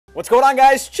What's going on,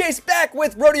 guys? Chase back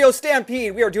with Rodeo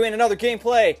Stampede. We are doing another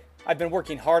gameplay. I've been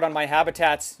working hard on my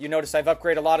habitats. You notice I've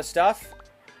upgraded a lot of stuff.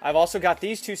 I've also got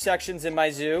these two sections in my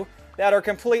zoo that are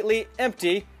completely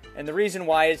empty. And the reason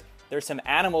why is there's some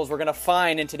animals we're going to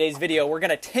find in today's video. We're going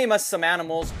to tame us some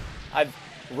animals. I've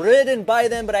ridden by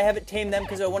them, but I haven't tamed them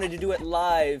because I wanted to do it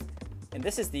live. And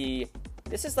this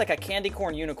is like a candy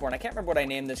corn unicorn. I can't remember what I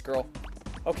named this girl.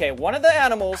 Okay, one of the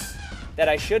animals that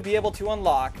I should be able to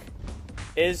unlock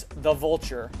is the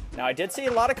vulture. Now, I did see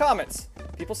a lot of comments.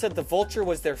 People said the vulture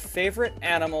was their favorite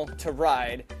animal to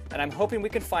ride, and I'm hoping we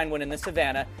can find one in the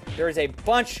savannah. There is a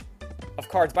bunch of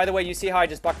cards. By the way, you see how I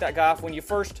just bucked that guy off? When you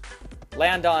first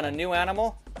land on a new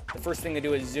animal, the first thing they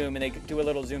do is zoom, and they do a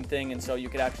little zoom thing, and so you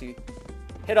could actually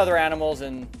hit other animals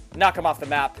and knock them off the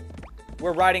map.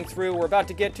 We're riding through. We're about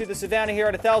to get to the savannah here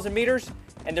at 1,000 meters,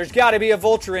 and there's got to be a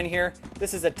vulture in here.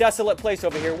 This is a desolate place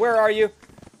over here. Where are you?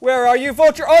 Where are you,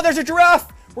 vulture? Oh, there's a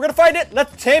giraffe. We're going to find it.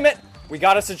 Let's tame it. We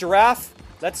got us a giraffe.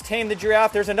 Let's tame the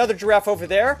giraffe. There's another giraffe over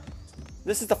there.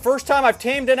 This is the first time I've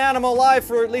tamed an animal live,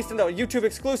 for at least a YouTube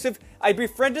exclusive. I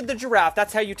befriended the giraffe.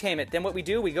 That's how you tame it. Then what we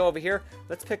do, we go over here.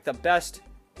 Let's pick the best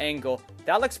angle.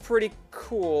 That looks pretty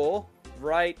cool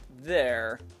right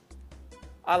there.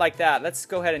 I like that. Let's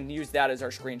go ahead and use that as our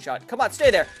screenshot. Come on, stay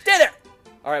there. Stay there.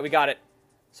 All right, we got it.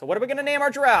 So what are we going to name our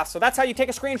giraffe? So that's how you take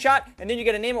a screenshot, and then you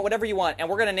get to name it whatever you want. And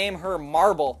we're going to name her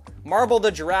Marble. Marble the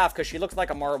giraffe, because she looks like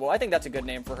a marble. I think that's a good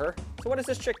name for her. So what does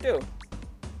this chick do?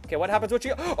 Okay, what happens when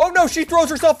she... Oh, no, she throws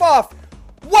herself off.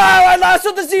 Wow, I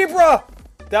lassoed the zebra.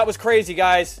 That was crazy,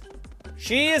 guys.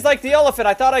 She is like the elephant.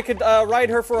 I thought I could ride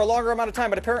her for a longer amount of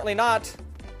time, but apparently not.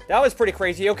 That was pretty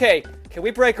crazy. Okay, can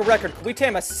we break a record? Can we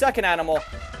tame a second animal?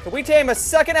 Can we tame a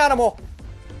second animal?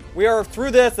 We are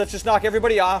through this. Let's just knock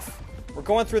everybody off. We're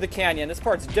going through the canyon. This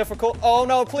part's difficult. Oh,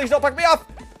 no, please don't pick me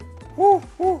up. Woo,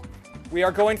 woo. We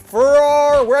are going for...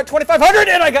 We're at 2,500,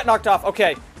 and I got knocked off.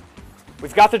 Okay.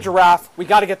 We've got the giraffe. We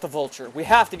got to get the vulture. We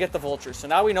have to get the vulture. So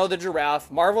now we know the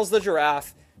giraffe. Marvel's the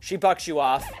giraffe. She bucks you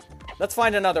off. Let's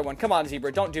find another one. Come on,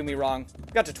 zebra. Don't do me wrong.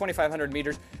 We got to 2,500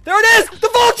 meters. There it is! The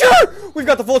vulture! We've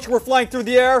got the vulture. We're flying through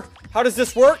the air. How does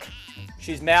this work?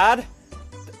 She's mad.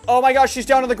 Oh, my gosh. She's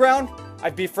down on the ground.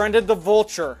 I've befriended the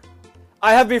vulture.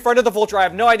 I have befriended the vulture. I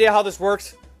have no idea how this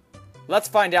works. Let's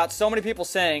find out. So many people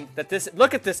saying that this...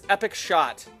 Look at this epic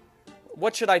shot.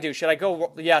 What should I do? Should I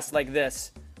go... Yes, like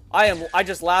this. I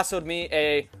just lassoed me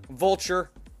a vulture.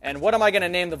 And what am I going to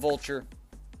name the vulture?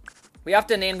 We have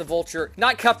to name the vulture.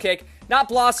 Not Cupcake. Not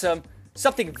Blossom.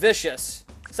 Something vicious.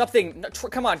 Something...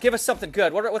 Come on, give us something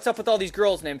good. What's up with all these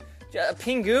girls' names?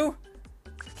 Pingu?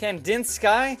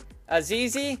 Kandinsky?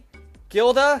 Azizi?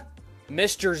 Gilda?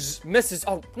 Mrs.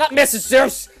 Oh, not Mrs.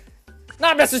 Zeus.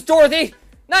 Not Mrs. Dorothy.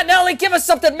 Not Nelly. Give us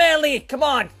something manly. Come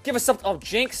on. Give us something. Oh,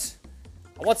 Jinx.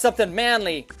 I want something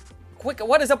manly. Quick.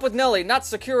 What is up with Nelly? Not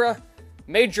Sakura.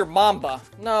 Major Mamba.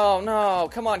 No.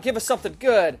 Come on. Give us something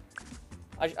good.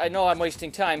 I know I'm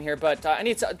wasting time here, but I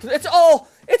need to. It's all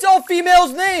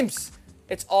females' names.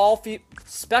 It's all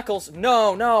Speckles.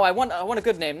 No. I want a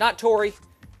good name. Not Tori.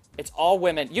 It's all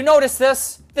women. You notice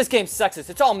this? This game's sexist.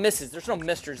 It's all misses. There's no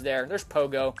misters there. There's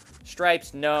Pogo.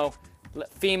 Stripes, no.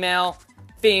 Female.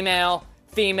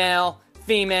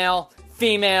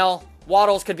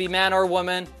 Waddles could be man or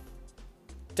woman.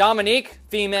 Dominique,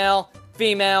 female.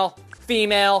 They're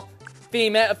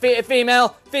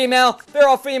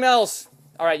all females.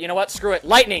 All right, you know what? Screw it.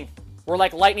 Lightning. We're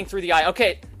like lightning through the eye.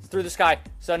 Okay, through the sky.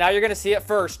 So now you're going to see it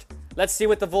first. Let's see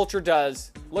what the vulture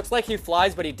does. Looks like he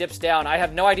flies, but he dips down. I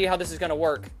have no idea how this is going to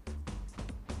work.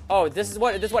 Oh, this is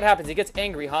what happens. He gets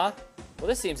angry, huh? Well,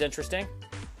 this seems interesting.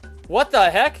 What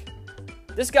the heck?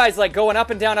 This guy's like going up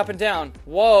and down, up and down.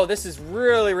 Whoa, this is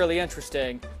really, really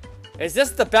interesting. Is this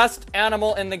the best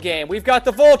animal in the game? We've got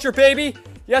the vulture, baby.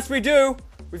 Yes, we do.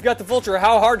 We've got the vulture.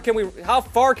 How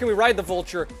far can we ride the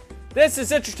vulture? This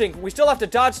is interesting. We still have to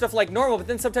dodge stuff like normal, but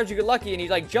then sometimes you get lucky and he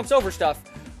like jumps over stuff.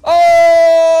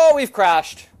 Oh, we've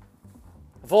crashed.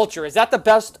 Vulture, is that the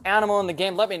best animal in the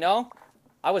game? Let me know.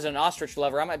 I was an ostrich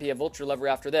lover. I might be a vulture lover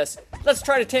after this. Let's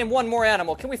try to tame one more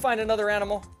animal. Can we find another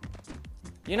animal?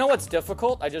 You know what's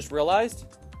difficult? I just realized.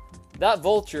 That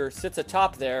vulture sits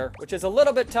atop there, which is a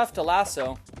little bit tough to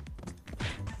lasso.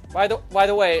 By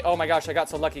the way, oh my gosh, I got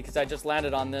so lucky because I just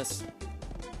landed on this.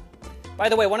 By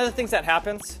the way, one of the things that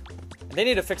happens, and they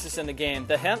need to fix this in the game,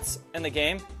 the hints in the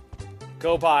game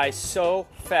go by so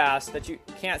fast that you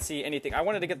can't see anything. I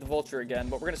wanted to get the vulture again,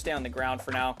 but we're going to stay on the ground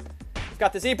for now. We've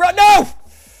got the zebra. No!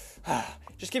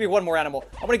 Just give me one more animal.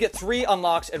 I'm going to get 3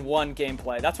 unlocks in one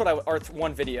gameplay. That's what or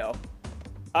one video.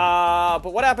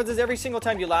 But what happens is every single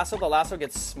time you lasso, the lasso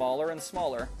gets smaller and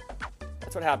smaller.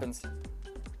 That's what happens.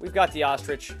 We've got the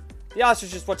ostrich. The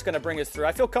ostrich is what's going to bring us through.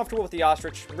 I feel comfortable with the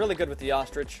ostrich. Really good with the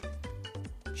ostrich.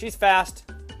 She's fast.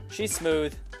 She's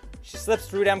smooth. She slips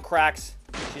through them cracks.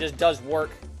 She just does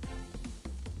work.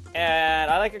 And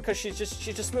I like it because she's just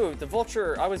smooth. The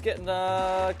vulture, I was getting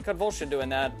the convulsion doing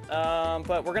that.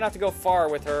 But we're going to have to go far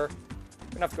with her. We're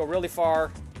going to have to go really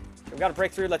far. We've got to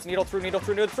break through. Let's needle through, needle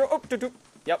through, needle through. Oh, doo -doo.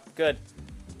 Yep, good.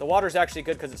 The water's actually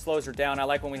good because it slows her down. I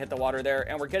like when we hit the water there.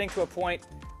 And we're getting to a point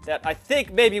that I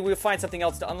think maybe we'll find something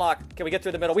else to unlock. Can we get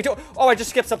through the middle? We do. Oh, I just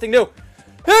skipped something new.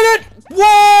 Hit it!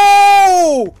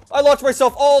 Whoa! I launched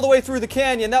myself all the way through the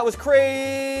canyon. That was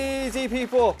crazy,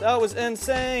 people. That was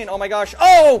insane. Oh my gosh.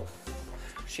 Oh!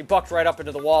 She bucked right up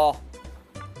into the wall.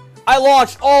 I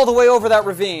launched all the way over that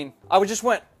ravine. I just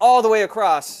went all the way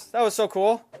across. That was so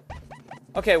cool.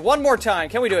 Okay, one more time.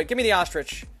 Can we do it? Give me the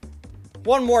ostrich.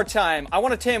 One more time. I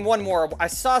want to tame one more. I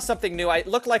saw something new. It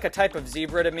looked like a type of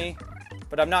zebra to me,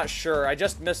 but I'm not sure. I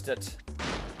just missed it.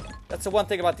 That's the one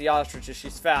thing about the ostrich is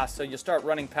she's fast, so you start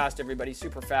running past everybody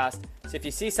super fast. So if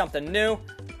you see something new,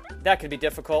 that could be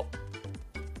difficult.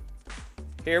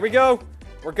 Here we go.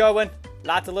 We're going.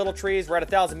 Lots of little trees. We're at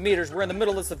 1,000 meters. We're in the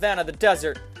middle of the savannah, the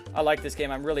desert. I like this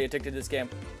game. I'm really addicted to this game.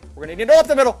 We're going to need it up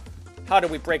the middle. How did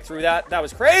we break through that? That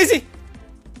was crazy.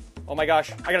 Oh my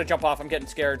gosh. I got to jump off. I'm getting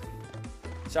scared.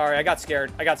 Sorry, I got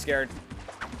scared. I got scared.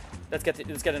 Let's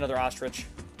get another ostrich.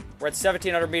 We're at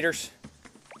 1,700 meters.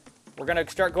 We're gonna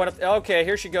start going up. Okay,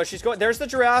 here she goes. She's going. There's the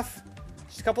giraffe.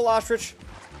 Just a couple ostrich.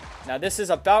 Now this is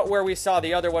about where we saw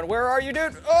the other one. Where are you,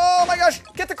 dude? Oh my gosh!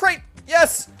 Get the crate.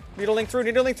 Yes. Needling through.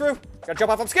 Needling through. Gotta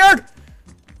jump off. I'm scared.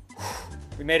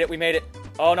 We made it. We made it.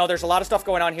 Oh no, there's a lot of stuff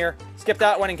going on here. Skip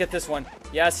that one and get this one.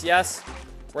 Yes, yes.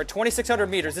 We're at 2,600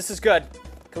 meters. This is good.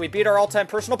 Can we beat our all-time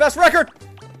personal best record?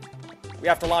 We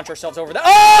have to launch ourselves over that.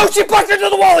 Oh, she bucked into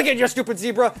the wall again, you stupid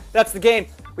zebra. That's the game.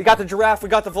 We got the giraffe. We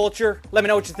got the vulture. Let me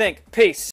know what you think. Peace.